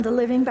The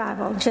Living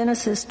Bible,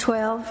 Genesis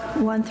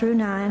 12, 1 through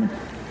 9.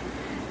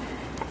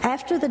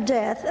 After the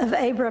death of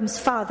Abram's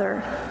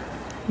father,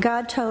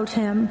 God told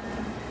him,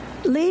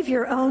 "Leave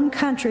your own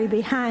country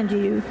behind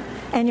you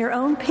and your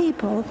own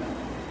people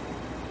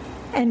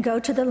and go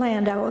to the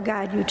land I will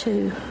guide you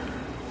to.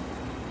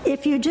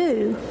 If you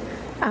do,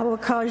 I will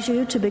cause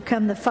you to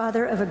become the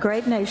father of a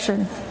great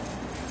nation.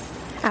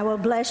 I will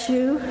bless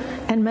you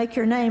and make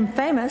your name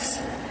famous,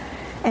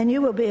 and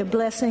you will be a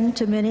blessing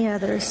to many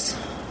others.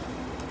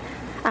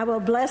 I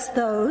will bless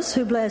those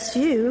who bless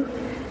you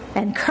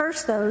and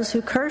curse those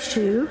who curse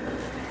you,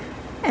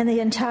 and the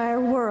entire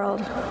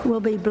world will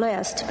be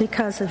blessed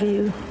because of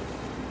you."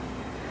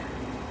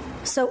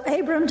 So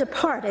Abram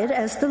departed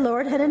as the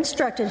Lord had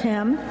instructed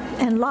him,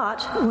 and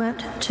Lot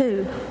went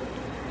too.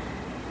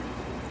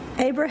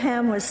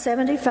 Abraham was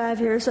 75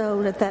 years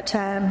old at that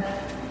time.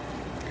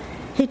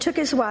 He took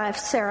his wife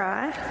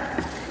Sarai,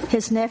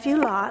 his nephew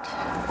Lot,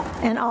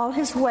 and all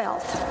his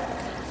wealth,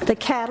 the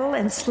cattle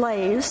and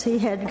slaves he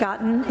had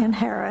gotten in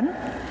Haran,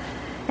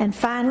 and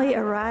finally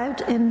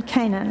arrived in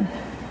Canaan.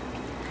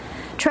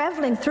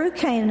 Traveling through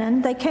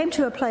Canaan, they came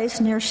to a place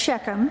near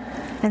Shechem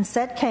and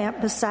set camp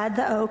beside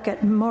the oak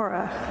at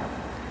Moreh.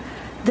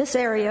 This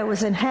area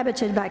was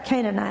inhabited by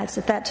Canaanites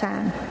at that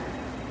time.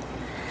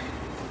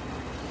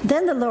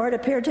 Then the Lord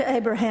appeared to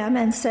Abraham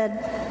and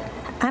said,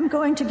 "I'm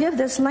going to give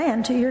this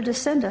land to your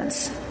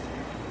descendants."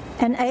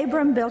 And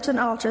Abram built an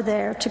altar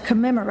there to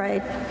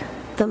commemorate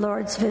the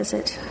Lord's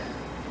visit.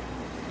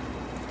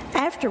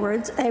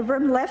 Afterwards,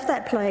 Abram left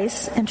that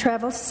place and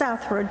traveled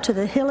southward to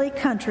the hilly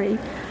country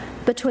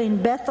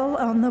between Bethel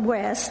on the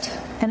west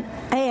and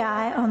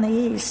Ai on the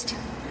east.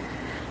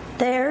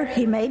 There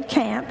he made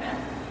camp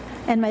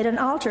and made an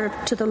altar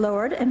to the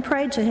Lord and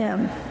prayed to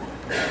him.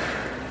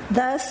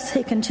 Thus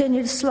he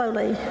continued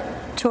slowly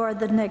toward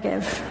the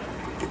Negev.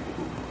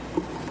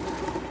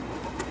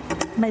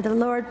 May the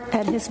Lord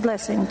add his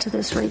blessing to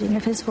this reading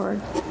of his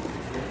word.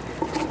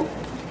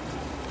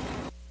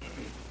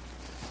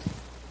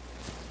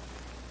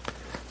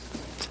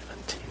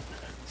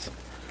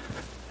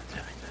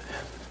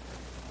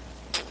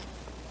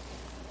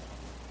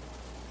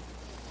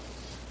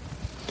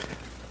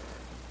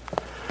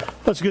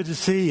 Well, it's good to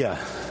see you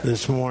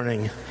this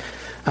morning.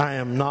 I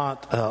am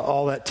not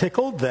all that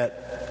tickled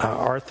that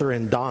Arthur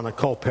and Donna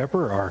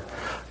Culpepper are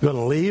going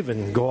to leave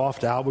and go off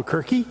to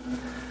Albuquerque.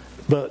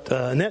 But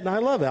Annette and I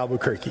love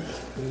Albuquerque.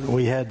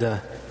 We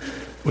had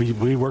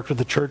we worked with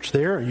the church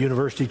there,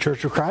 University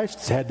Church of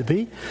Christ. It had to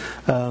be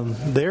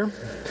there,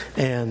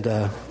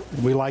 and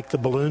we liked the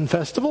balloon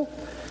festival.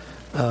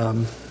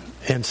 And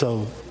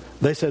so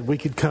they said we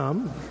could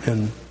come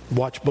and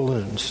watch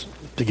balloons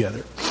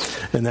together,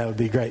 and that would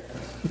be great.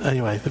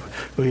 Anyway,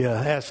 we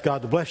ask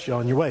God to bless you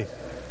on your way.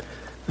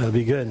 That'll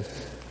be good.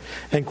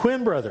 And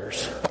Quinn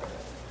brothers,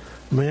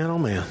 man, oh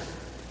man,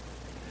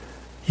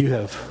 you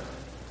have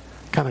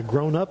kind of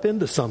grown up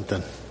into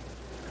something.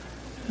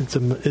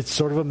 It's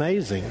sort of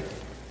amazing.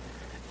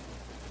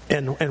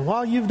 And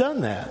while you've done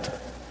that,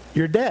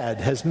 your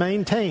dad has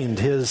maintained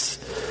his.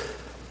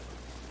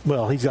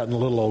 Well, he's gotten a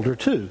little older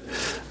too,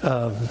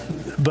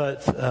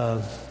 but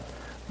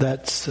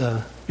that's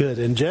good.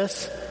 And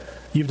Jess,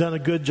 you've done a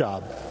good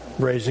job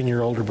raising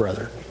your older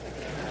brother.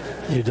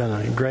 You've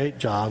done a great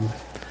job.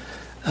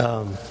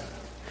 And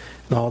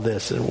all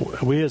this.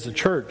 And we as a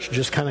church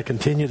just kind of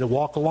continue to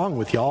walk along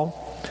with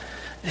y'all.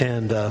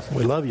 And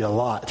we love you a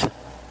lot.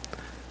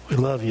 We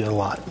love you a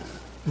lot.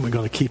 We're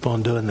going to keep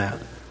on doing that.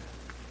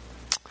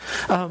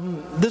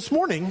 This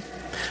morning,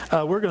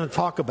 we're going to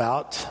talk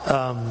about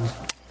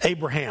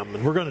Abraham.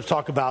 And we're going to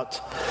talk about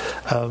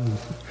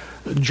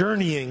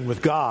journeying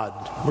with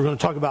God. We're going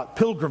to talk about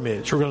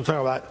pilgrimage. We're going to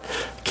talk about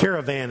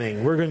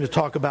caravanning. We're going to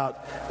talk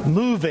about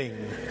moving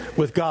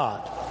with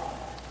God.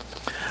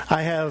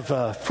 I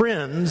have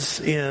friends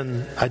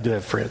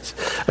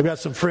I've got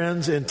some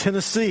friends in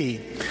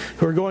Tennessee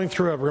who are going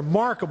through a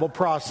remarkable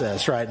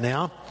process right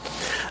now.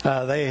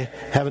 They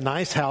have a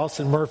nice house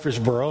in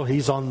Murfreesboro.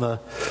 He's on the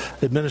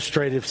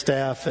administrative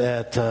staff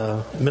at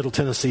Middle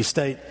Tennessee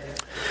State.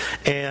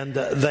 And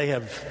they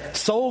have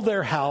sold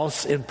their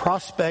house in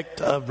prospect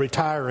of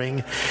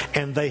retiring,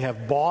 and they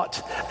have bought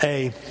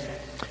a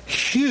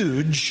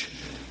huge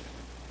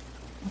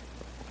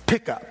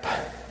pickup.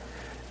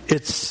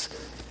 It's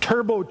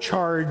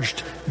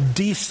turbocharged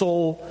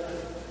diesel,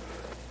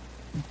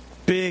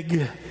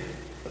 big,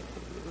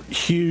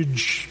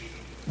 huge.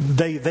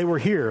 They were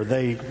here.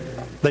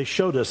 They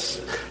showed us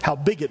how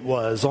big it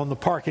was on the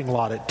parking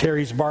lot at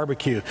Terry's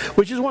Barbecue,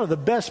 which is one of the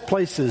best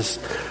places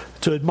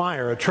to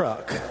admire a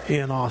truck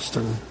in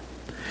Austin.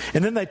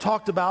 And then they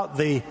talked about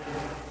the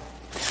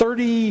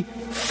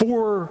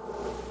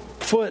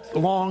 34-foot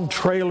long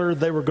trailer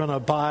they were going to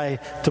buy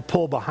to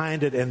pull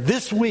behind it. And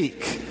this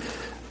week,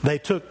 they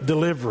took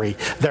delivery.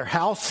 Their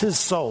house is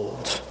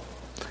sold.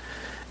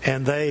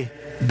 And they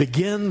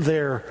begin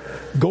their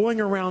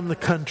going around the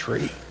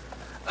country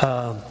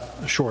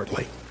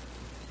shortly.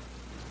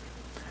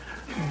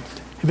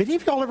 Have any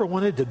of y'all ever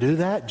wanted to do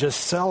that?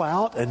 Just sell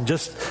out and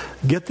just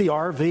get the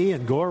RV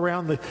and go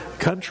around the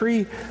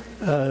country?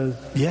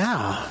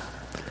 Yeah.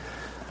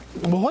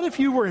 Well, what if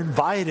you were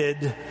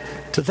invited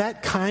to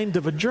that kind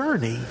of a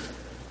journey?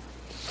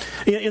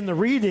 In the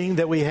reading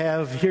that we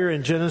have here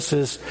in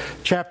Genesis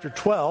chapter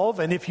 12,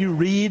 and if you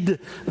read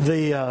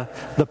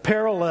the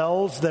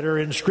parallels that are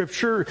in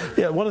Scripture,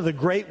 one of the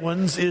great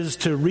ones is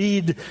to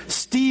read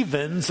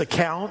Stephen's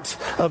account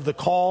of the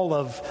call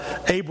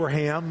of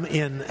Abraham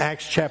in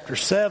Acts chapter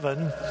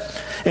 7.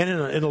 And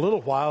in a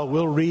little while,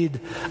 we'll read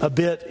a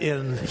bit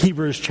in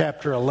Hebrews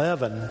chapter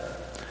 11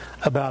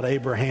 about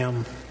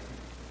Abraham.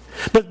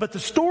 But the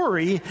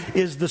story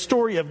is the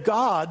story of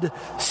God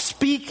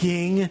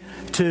speaking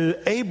to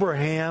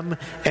Abraham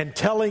and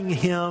telling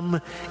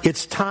him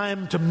it's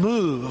time to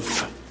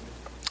move.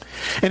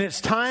 And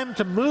it's time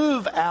to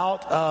move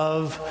out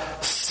of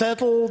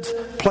settled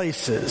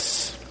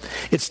places.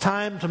 It's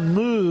time to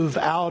move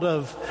out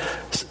of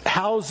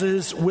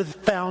houses with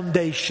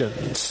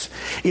foundations.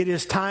 It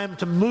is time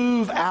to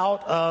move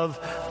out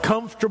of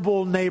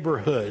comfortable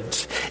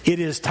neighborhoods. It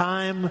is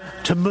time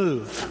to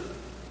move.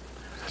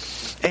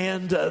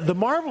 And the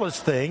marvelous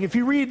thing, if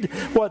you read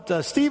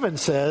what Stephen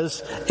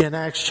says in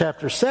Acts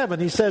chapter 7,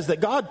 he says that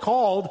God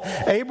called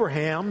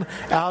Abraham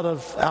out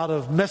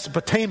of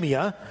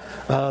Mesopotamia,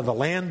 the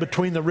land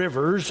between the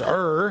rivers,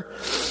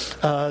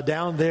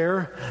 down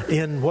there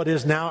in what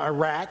is now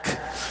Iraq.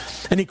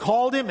 And he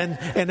called him,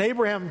 and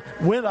Abraham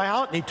went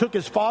out, and he took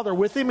his father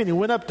with him, and he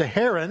went up to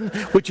Haran,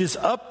 which is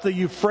up the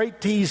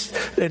Euphrates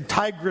and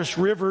Tigris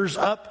rivers,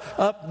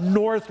 up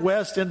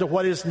northwest into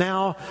what is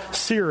now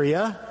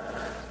Syria.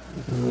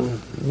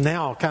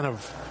 Now kind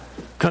of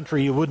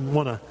country you wouldn't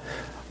want to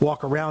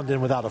walk around in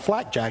without a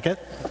flak jacket.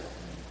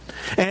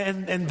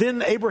 And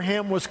then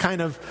Abraham was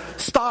kind of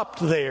stopped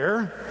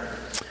there.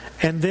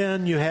 And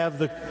then you have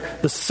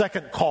the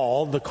second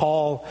call,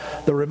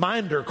 the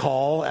reminder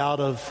call out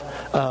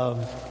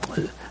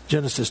of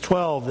Genesis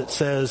 12 that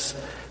says,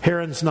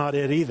 Haran's not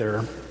it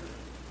either.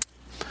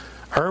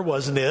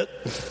 Wasn't it.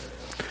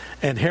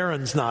 And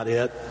Haran's not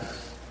it.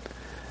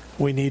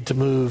 We need to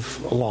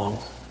move along.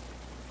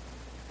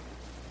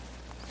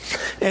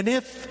 And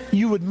if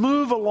you would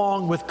move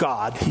along with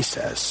God, he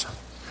says,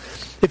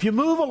 if you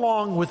move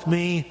along with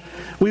me,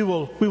 we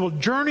will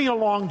journey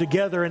along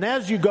together, and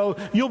as you go,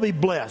 you'll be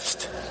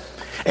blessed.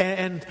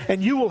 And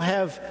you will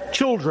have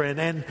children,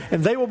 and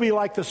they will be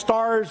like the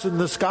stars in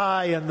the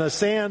sky and the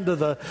sand of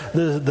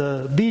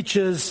the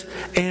beaches,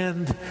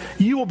 and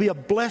you will be a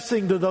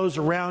blessing to those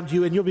around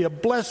you, and you'll be a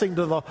blessing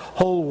to the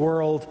whole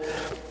world.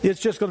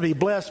 It's just going to be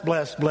blessed,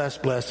 blessed,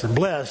 blessed, blessed, and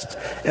blessed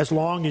as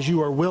long as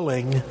you are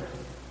willing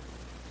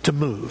to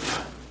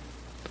move,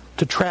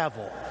 to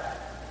travel,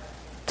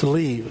 to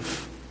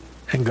leave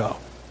and go.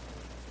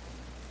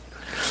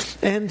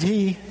 And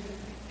he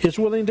is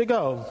willing to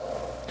go.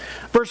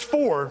 Verse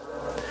 4,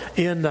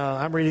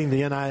 I'm reading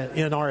the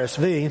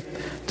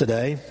NRSV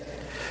today,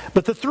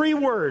 but the three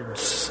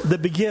words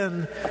that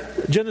begin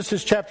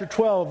Genesis chapter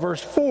 12,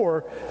 verse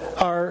 4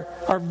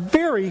 are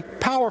very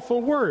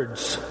powerful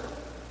words.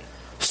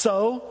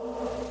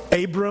 So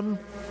Abram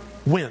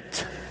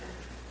went.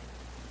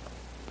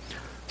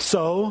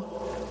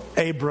 So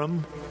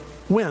Abram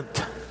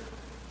went.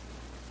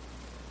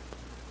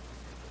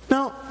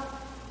 Now,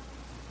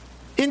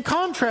 in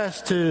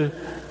contrast to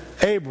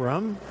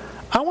Abram,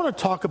 I want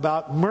to talk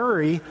about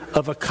Murray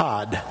of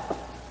Akkad.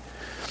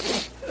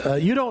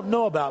 You don't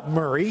know about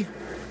Murray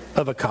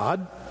of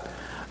Akkad.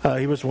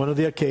 He was one of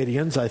the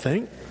Akkadians, I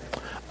think.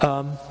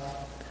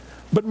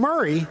 But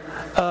Murray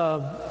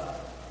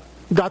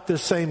got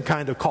this same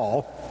kind of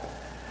call.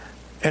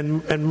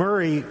 And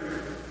Murray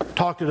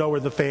talked it over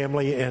the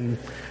family, and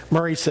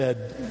Murray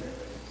said,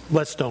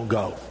 let's don't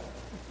go.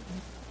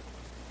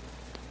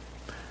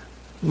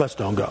 Let's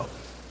don't go.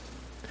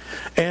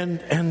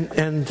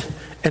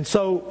 And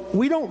so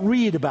we don't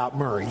read about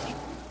Murray.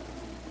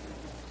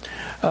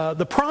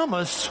 The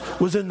promise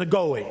was in the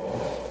going,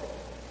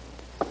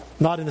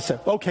 not in the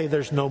sense, okay,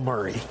 there's no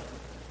Murray.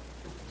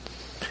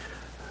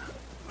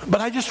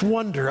 But I just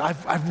wonder,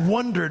 I've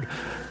wondered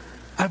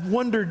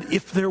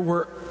if there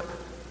were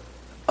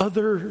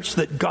others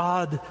that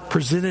God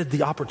presented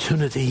the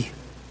opportunity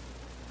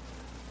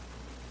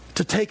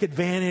to take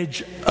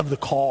advantage of the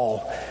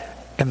call,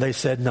 and they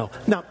said no.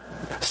 Now,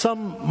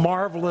 some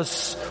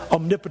marvelous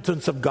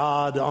omnipotence of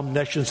God,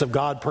 omniscience of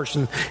God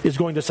person is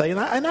going to say, and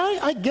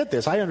I get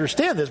this, I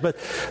understand this, but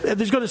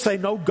he's going to say,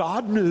 no,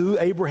 God knew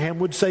Abraham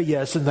would say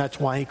yes, and that's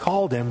why he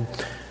called him.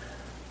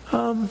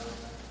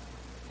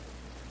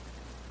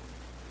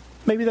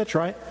 Maybe that's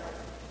right.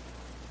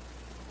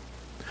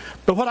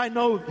 But what I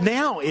know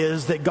now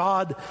is that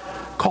God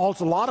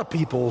calls a lot of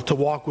people to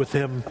walk with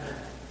him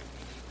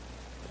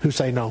who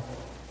say no.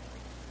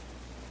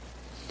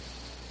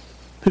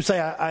 Who say,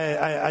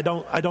 I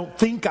don't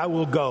think I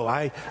will go.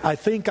 I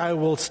think I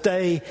will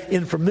stay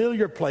in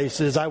familiar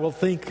places. I will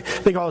think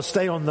I'll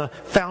stay on the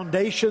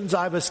foundations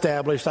I've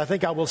established. I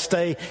think I will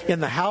stay in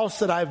the house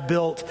that I've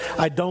built.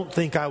 I don't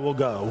think I will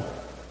go.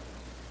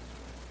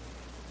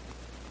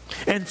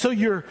 And so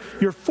you're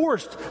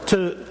forced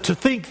to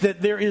think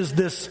that there is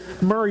this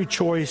Murray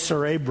choice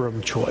or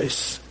Abram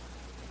choice.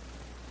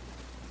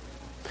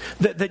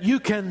 That you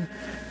can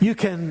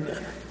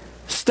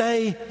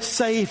stay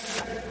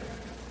safe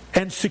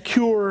and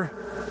secure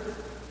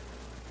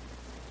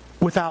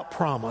without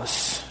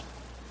promise.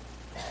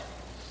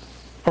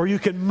 Or you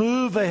can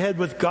move ahead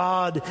with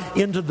God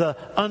into the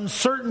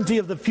uncertainty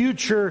of the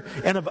future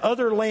and of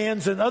other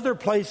lands and other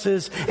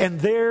places, and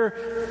there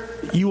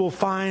you will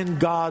find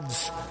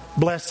God's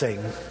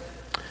blessing.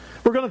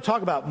 We're going to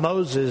talk about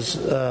Moses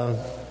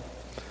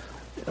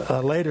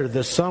later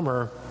this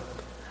summer,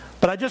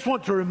 but I just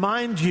want to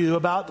remind you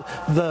about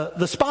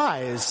the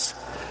spies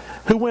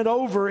who went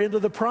over into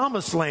the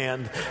promised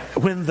land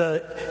when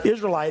the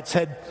Israelites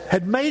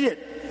had made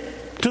it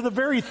to the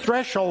very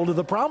threshold of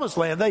the promised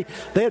land. They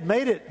had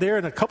made it there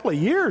in a couple of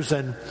years,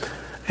 and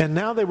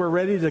now they were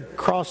ready to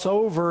cross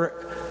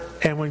over.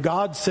 And when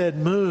God said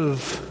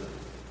move,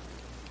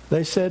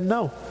 they said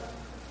no.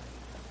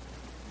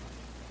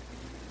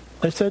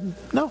 They said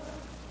no.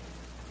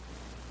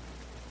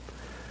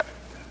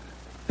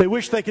 They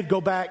wish they could go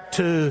back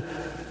to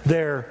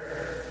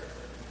their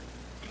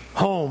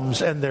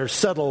homes and their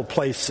settled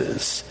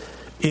places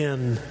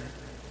in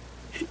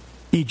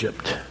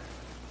Egypt.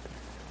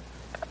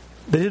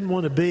 They didn't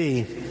want to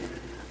be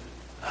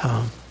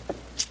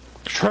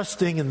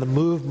trusting in the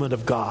movement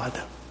of God.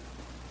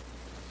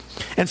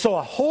 And so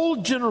a whole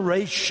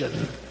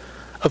generation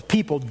of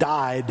people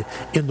died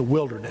in the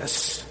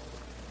wilderness.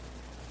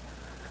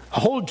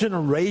 A whole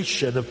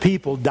generation of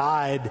people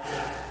died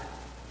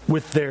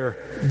with their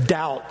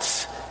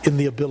doubts in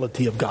the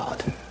ability of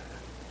God.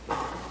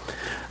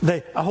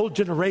 A whole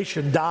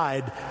generation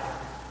died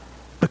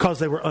because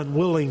they were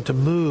unwilling to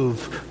move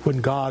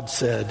when God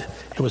said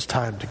it was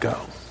time to go.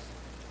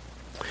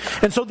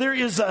 And so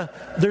there's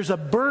a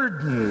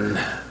burden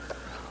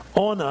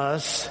on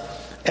us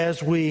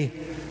as we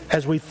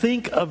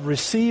think of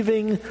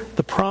receiving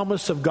the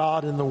promise of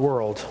God in the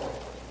world.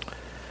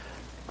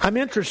 I'm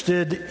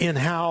interested in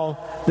how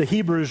the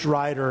Hebrews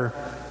writer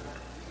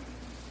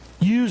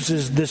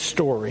uses this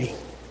story.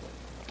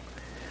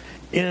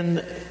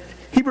 In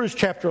Hebrews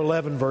chapter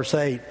 11, verse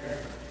 8,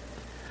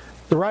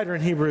 the writer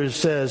in Hebrews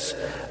says,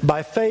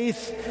 "By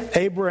faith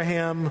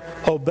Abraham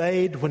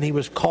obeyed when he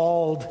was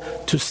called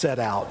to set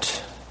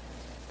out.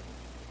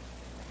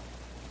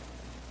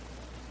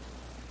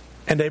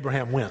 And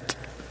Abraham went.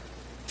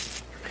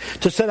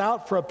 To set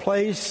out for a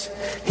place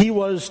he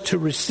was to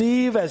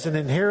receive as an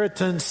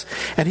inheritance,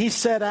 and he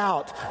set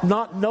out,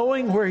 not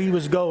knowing where he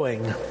was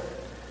going.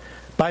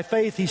 By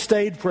faith he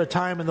stayed for a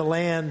time in the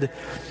land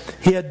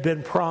he had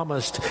been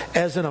promised,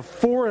 as in a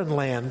foreign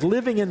land,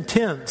 living in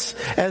tents,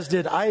 as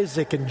did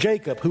Isaac and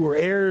Jacob, who were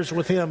heirs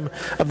with him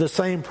of the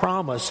same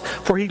promise.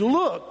 For he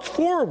looked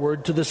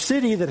forward to the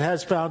city that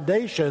has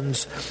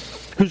foundations,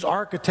 whose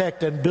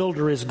architect and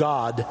builder is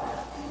God.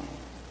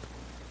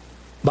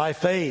 By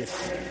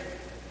faith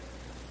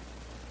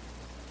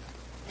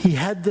he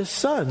had this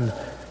son,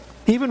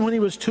 even when he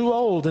was too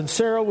old and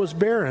Sarah was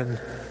barren."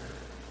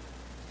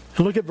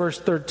 And look at verse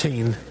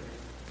 13.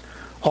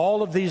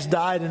 "All of these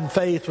died in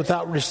faith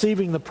without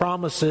receiving the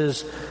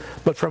promises,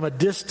 but from a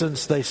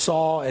distance they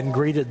saw and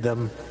greeted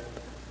them.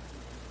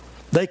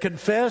 They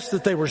confessed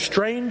that they were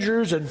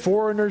strangers and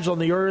foreigners on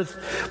the earth,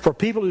 for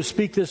people who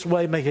speak this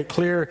way make it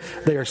clear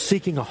they are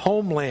seeking a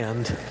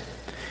homeland.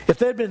 If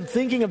they had been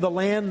thinking of the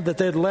land that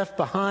they had left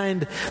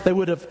behind, they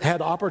would have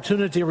had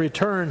opportunity to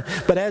return.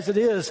 But as it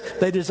is,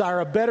 they desire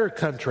a better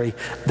country,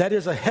 that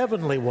is a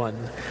heavenly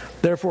one.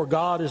 Therefore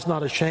God is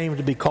not ashamed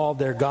to be called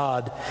their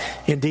God.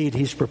 Indeed,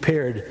 He's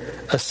prepared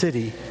a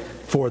city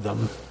for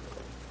them."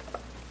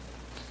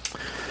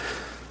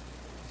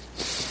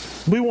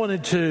 We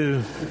wanted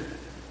to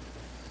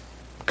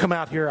come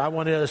out here. I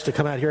wanted us to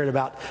come out here at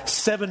about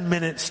 7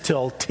 minutes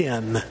till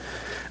 10.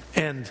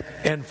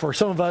 And for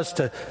some of us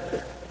to,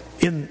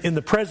 in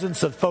the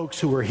presence of folks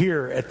who were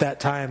here at that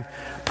time,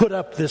 put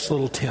up this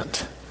little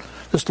tent,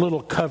 this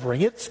little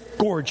covering. It's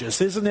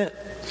gorgeous, isn't it?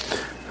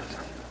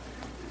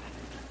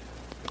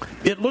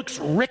 It looks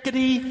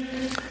rickety.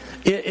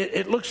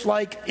 It looks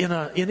like in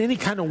any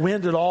kind of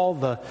wind at all,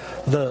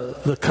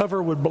 the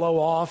cover would blow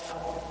off.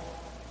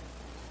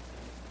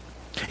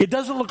 It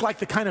doesn't look like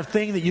the kind of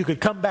thing that you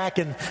could come back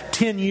in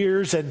 10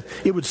 years and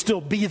it would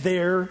still be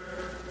there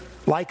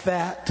like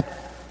that.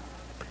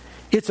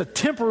 It's a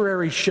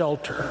temporary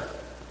shelter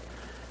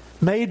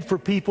made for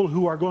people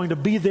who are going to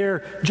be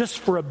there just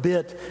for a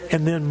bit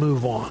and then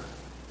move on.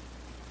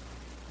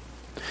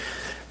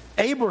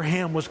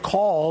 Abraham was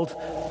called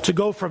to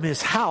go from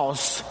his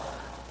house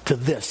to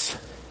this.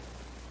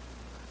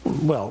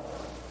 Well,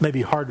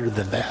 maybe harder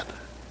than that.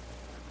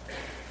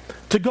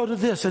 To go to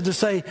this and to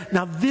say,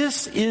 now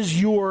this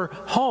is your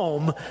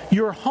home.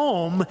 Your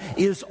home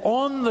is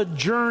on the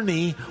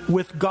journey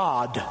with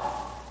God.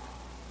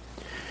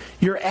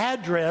 Your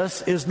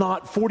address is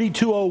not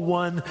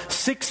 4201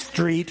 6th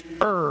Street,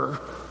 or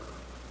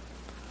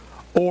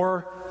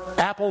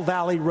Apple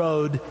Valley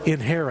Road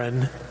in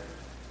Heron.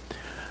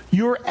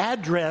 Your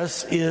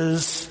address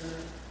is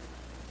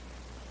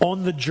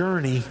on the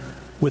journey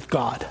with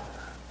God.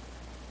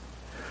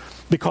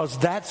 Because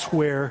that's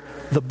where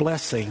the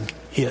blessing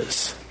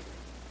is.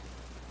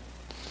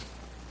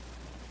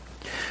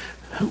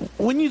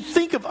 When you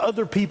think of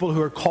other people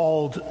who are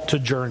called to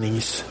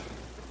journeys,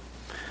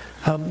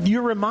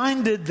 you're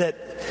reminded that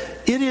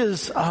it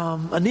is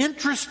an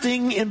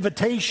interesting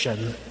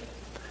invitation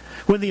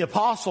when the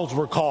apostles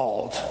were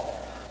called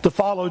to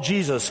follow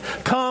Jesus.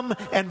 Come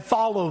and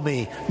follow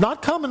me.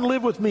 Not come and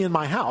live with me in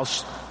my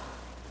house.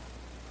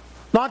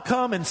 Not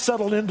come and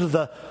settle into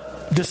the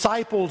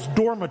disciples'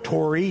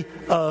 dormitory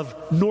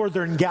of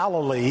northern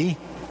Galilee.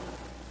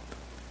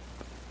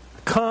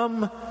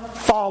 Come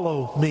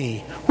follow me.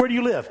 Where do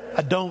you live?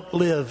 I don't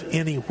live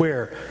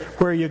anywhere.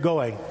 Where are you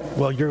going?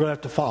 Well, you're going to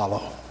have to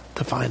follow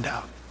to find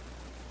out.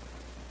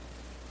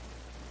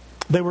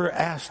 They were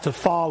asked to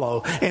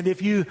follow. And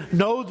if you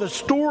know the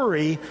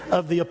story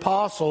of the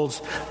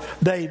apostles,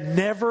 they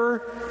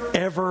never,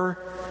 ever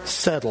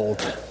settled.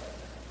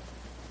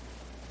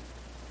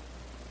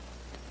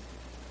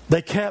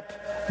 They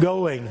kept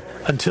going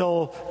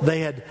until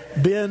they had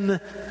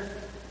been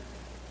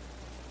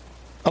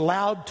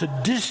allowed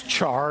to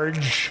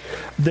discharge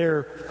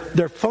their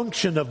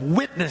function of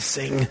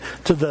witnessing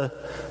to the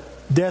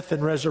death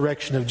and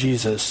resurrection of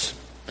Jesus.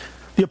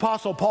 The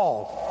Apostle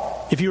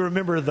Paul, if you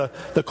remember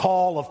the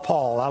call of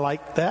Paul, I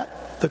like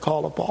that, the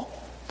call of Paul.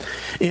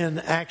 In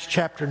Acts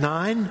chapter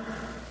 9,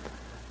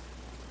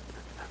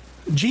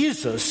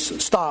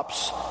 Jesus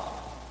stops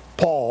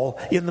Paul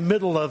in the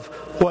middle of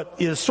what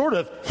is sort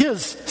of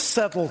his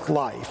settled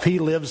life. He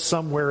lives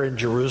somewhere in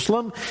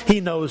Jerusalem. He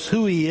knows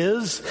who he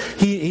is.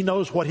 He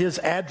knows what his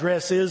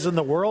address is in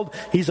the world.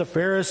 He's a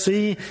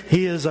Pharisee.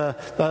 He is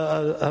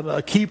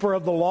a keeper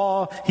of the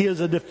law. He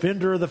is a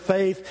defender of the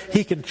faith.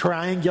 He can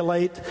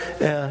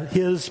triangulate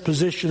his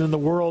position in the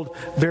world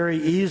very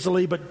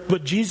easily.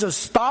 But Jesus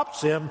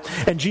stops him,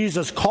 and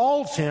Jesus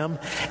calls him.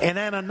 And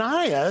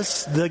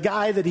Ananias, the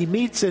guy that he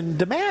meets in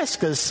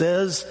Damascus,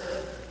 says,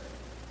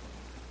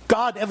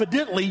 God,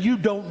 evidently you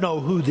don't know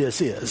who this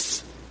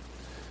is.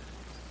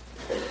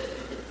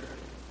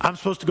 I'm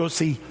supposed to go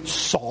see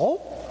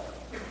Saul?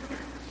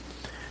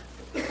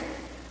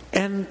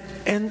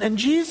 And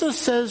Jesus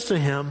says to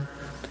him,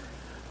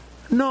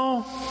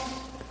 no,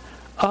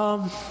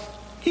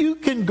 you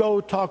can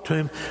go talk to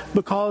him,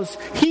 because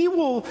he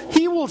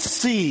will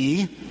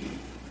see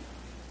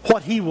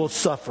what he will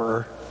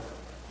suffer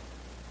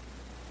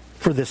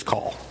for this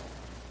call.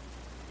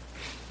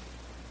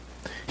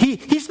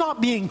 He's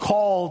not being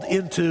called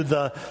into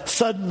the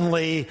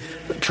suddenly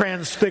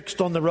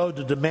transfixed on the road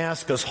to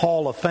Damascus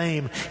Hall of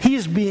Fame.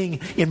 He's being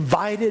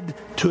invited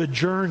to a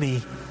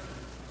journey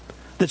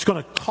that's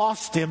going to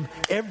cost him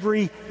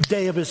every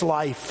day of his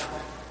life.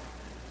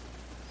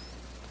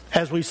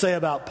 As we say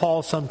about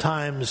Paul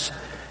sometimes,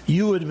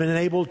 you would have been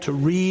able to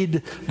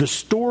read the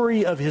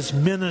story of his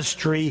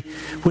ministry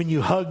when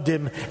you hugged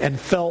him and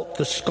felt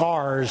the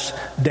scars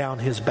down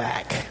his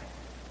back.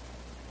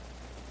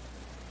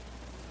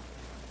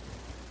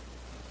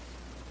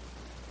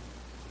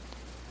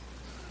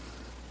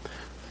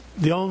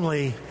 The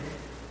only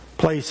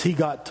place he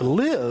got to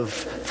live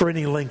for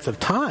any length of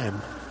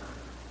time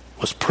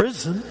was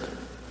prison.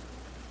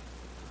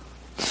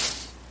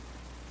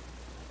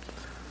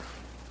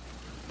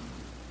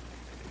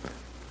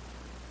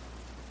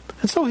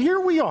 And so here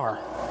we are,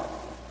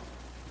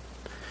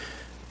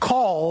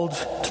 called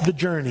to the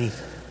journey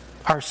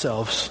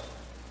ourselves,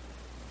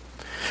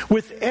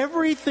 with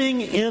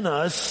everything in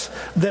us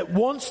that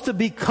wants to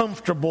be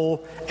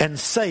comfortable and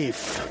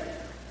safe,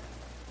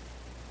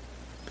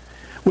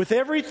 with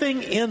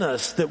everything in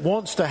us that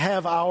wants to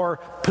have our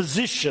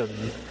position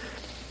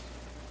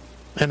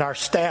and our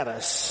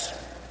status.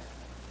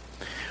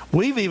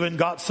 We've even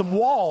got some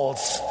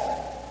walls.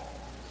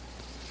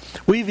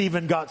 We've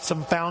even got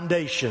some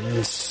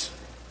foundations.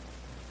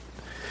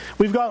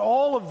 We've got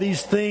all of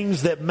these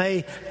things that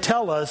may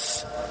tell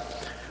us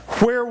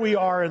where we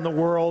are in the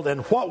world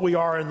and what we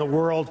are in the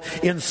world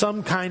in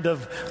some kind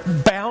of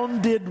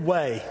bounded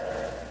way.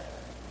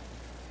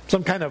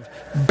 Some kind of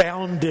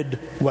bounded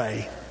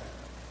way.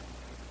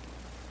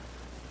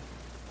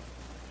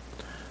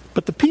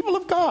 But the people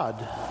of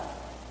God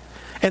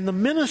and the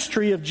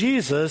ministry of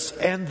Jesus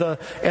and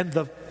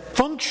the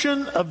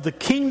function of the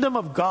kingdom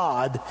of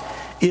God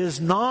is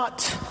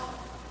not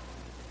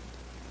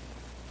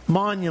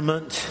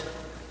monument,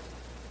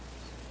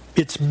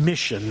 it's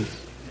mission.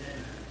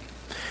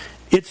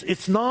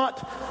 It's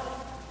not,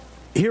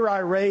 here I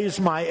raise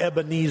my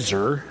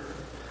Ebenezer,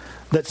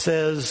 that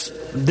says,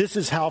 this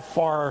is how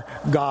far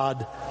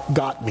God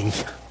got me.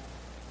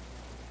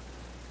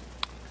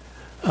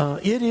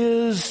 It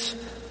is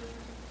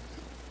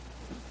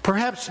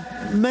perhaps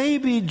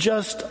maybe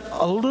just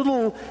a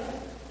little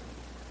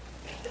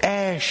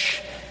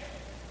ash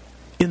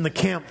in the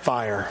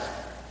campfire.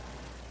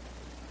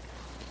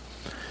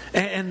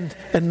 And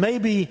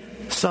maybe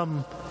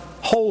some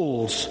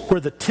holes where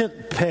the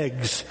tent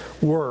pegs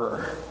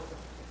were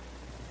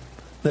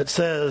that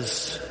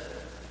says,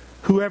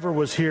 whoever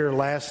was here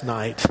last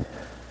night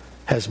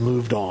has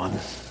moved on.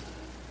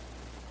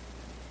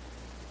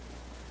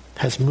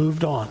 has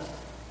moved on.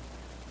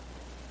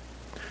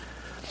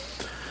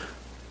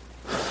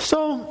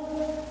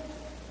 So,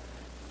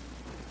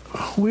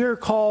 we are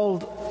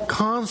called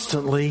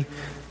constantly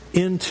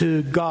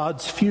into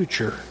God's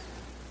future.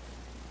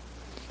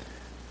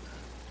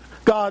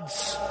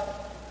 God's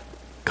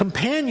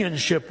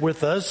companionship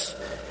with us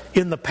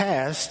in the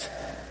past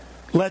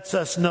lets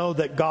us know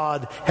that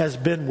God has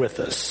been with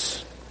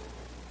us.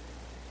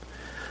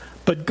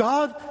 But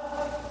God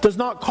does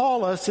not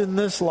call us in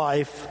this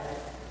life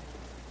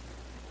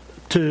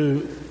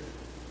to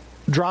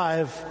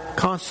drive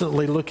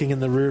constantly looking in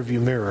the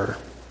rearview mirror.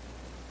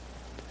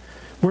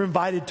 We're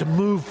invited to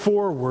move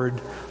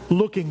forward,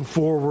 looking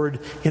forward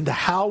into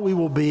how we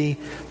will be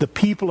the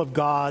people of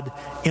God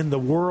in the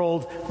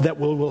world that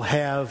we will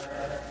have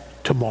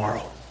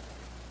tomorrow.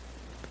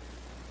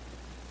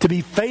 To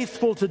be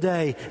faithful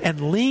today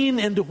and lean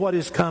into what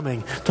is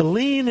coming, to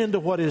lean into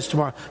what is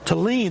tomorrow, to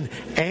lean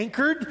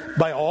anchored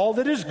by all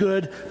that is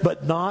good,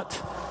 but not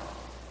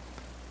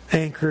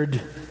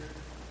anchored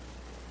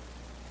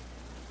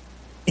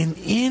in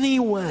any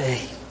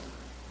way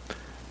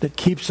that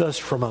keeps us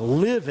from a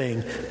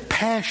living,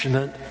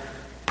 passionate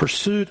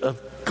pursuit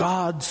of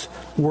God's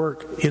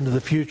work into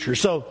the future.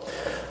 So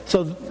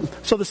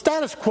the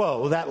status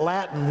quo, that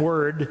Latin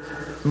word,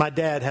 my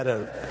dad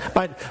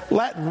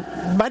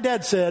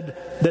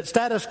said that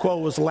status quo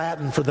was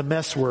Latin for the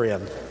mess we're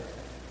in.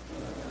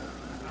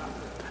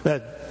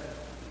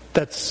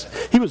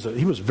 He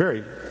was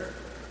very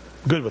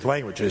good with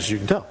languages, you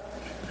can tell.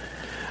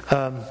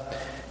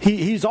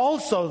 He's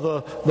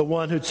also the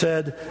one who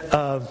said,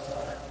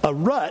 a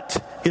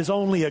rut is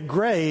only a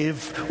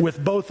grave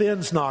with both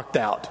ends knocked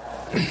out.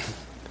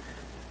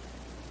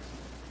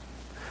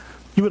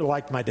 You would have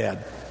liked my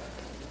dad.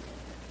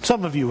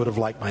 Some of you would have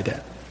liked my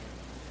dad.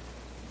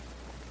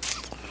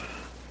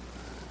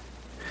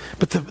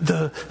 But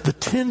the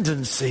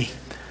tendency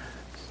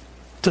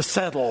to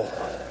settle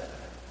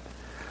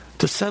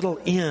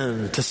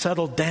in, to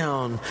settle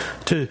down,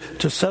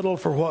 to settle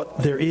for what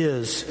there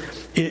is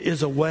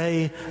a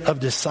way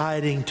of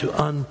deciding to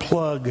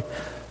unplug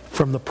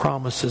from the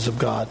promises of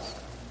God.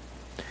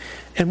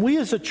 And we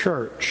as a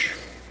church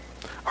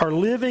are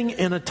living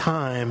in a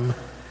time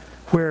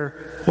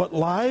where what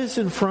lies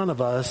in front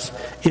of us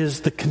is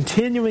the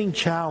continuing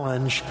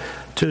challenge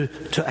to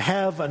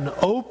have an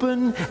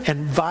open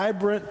and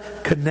vibrant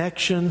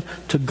connection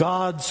to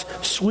God's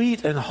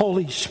sweet and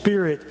Holy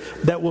Spirit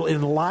that will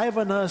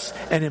enliven us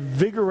and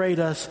invigorate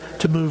us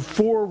to move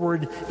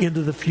forward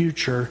into the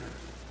future.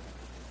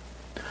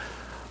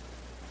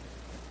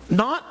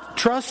 Not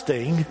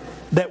trusting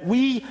that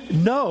we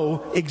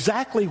know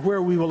exactly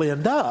where we will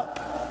end up,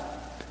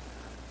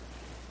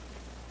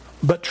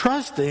 but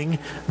trusting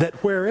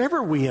that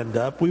wherever we end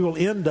up, we will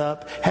end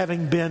up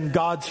having been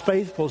God's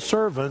faithful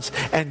servants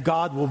and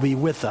God will be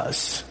with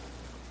us.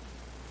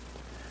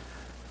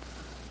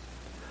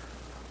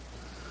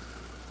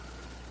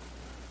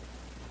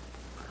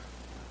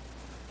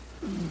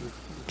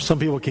 Some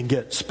people can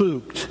get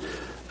spooked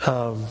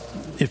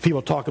if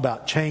people talk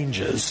about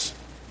changes.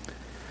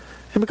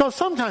 And because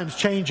sometimes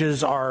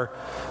changes are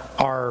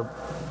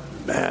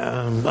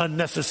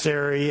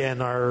unnecessary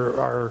and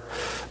are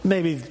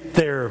maybe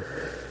they're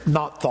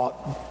not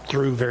thought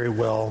through very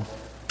well.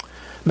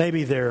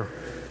 Maybe they're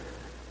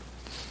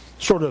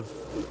sort of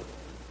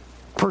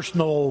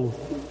personal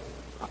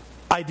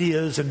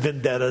ideas and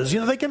vendettas.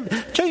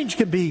 Change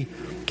can be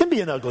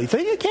an ugly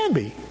thing. It can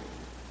be.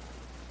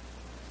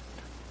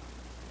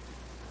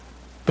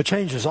 But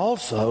change is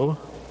also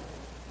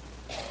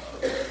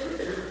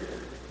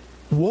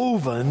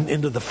woven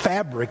into the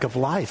fabric of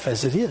life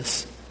as it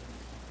is.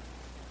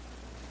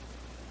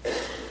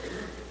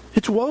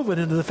 It's woven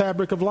into the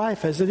fabric of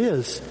life as it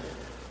is.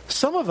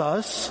 Some of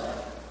us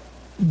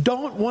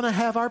don't want to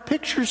have our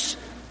pictures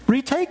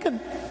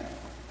retaken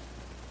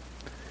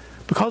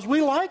because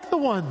we like the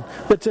one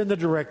that's in the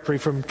directory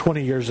from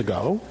 20 years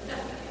ago.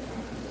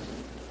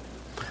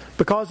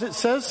 Because it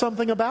says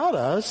something about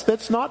us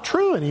that's not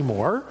true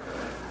anymore,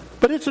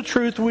 but it's a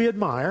truth we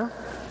admire.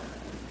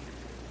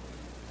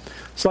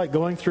 It's like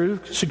going through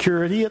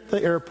security at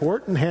the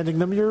airport and handing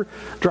them your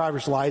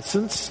driver's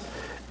license,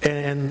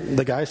 and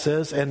the guy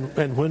says,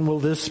 and when will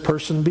this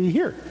person be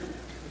here?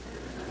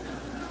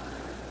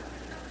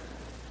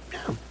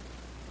 Yeah.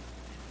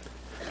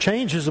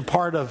 Change is a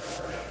part of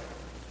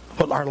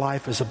what our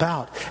life is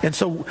about. And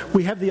so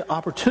we have the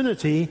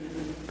opportunity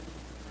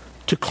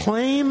to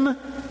claim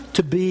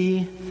to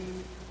be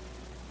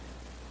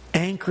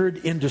anchored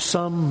into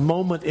some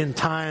moment in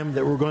time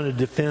that we're going to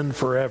defend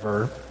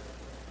forever.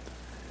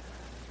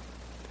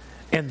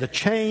 And the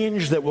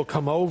change that will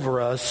come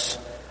over us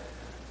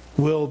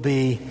will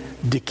be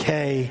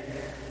decay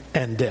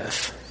and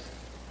death.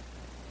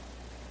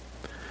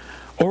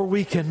 Or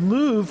we can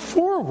move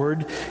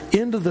forward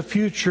into the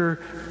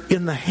future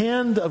in the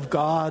hand of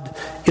God,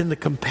 in the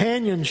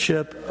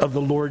companionship of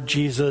the Lord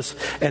Jesus,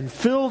 and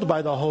filled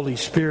by the Holy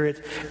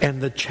Spirit,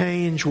 and the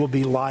change will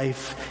be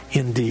life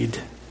indeed.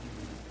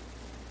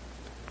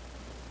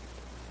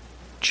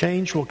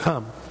 Change will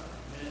come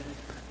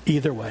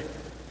either way.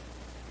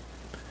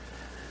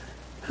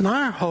 And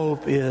our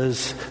hope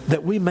is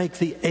that we make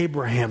the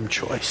Abraham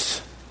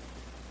choice.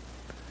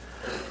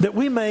 That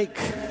we make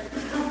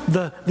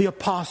the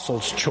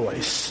apostles'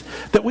 choice.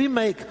 That we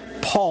make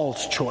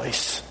Paul's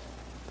choice.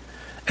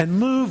 And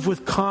move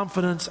with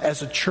confidence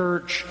as a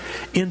church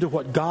into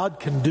what God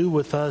can do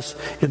with us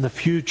in the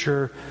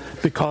future,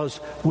 because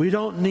we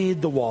don't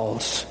need the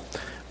walls.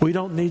 We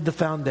don't need the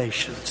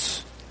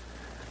foundations.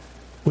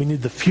 We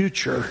need the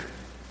future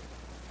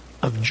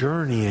of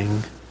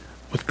journeying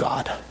with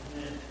God.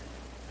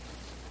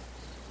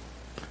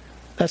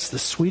 That's the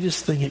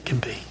sweetest thing it can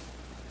be.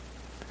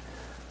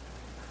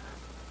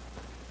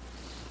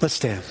 Let's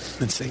stand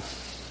and sing.